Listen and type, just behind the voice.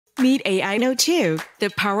Meet AI Note 2,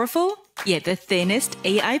 the powerful yet the thinnest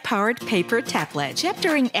AI-powered paper tablet,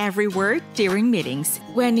 chaptering every word during meetings.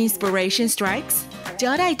 When inspiration strikes,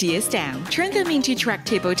 jot ideas down, turn them into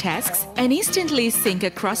tractable tasks, and instantly sync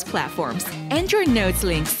across platforms. Android Notes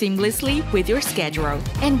link seamlessly with your schedule.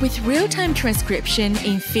 And with real-time transcription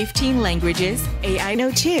in 15 languages, AI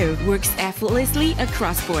Note 2 works effortlessly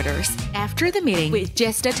across borders. After the meeting, with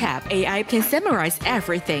just a tap, AI can summarize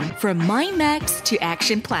everything from mind maps to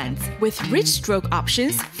action plans, with rich stroke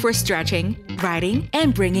options for stretching, writing,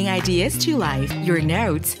 and bringing ideas to life. Your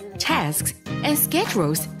notes, tasks, and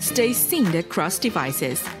schedules stay synced across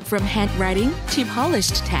devices. From handwriting to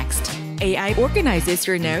polished text, AI organizes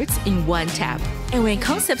your notes in one tap. And when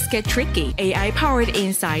concepts get tricky, AI-powered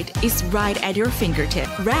insight is right at your fingertip.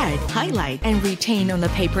 Read, highlight, and retain on a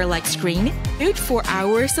paper-like screen, built for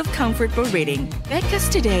hours of comfortable reading. Back us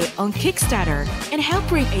today on Kickstarter and help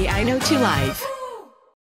bring AI Note to life.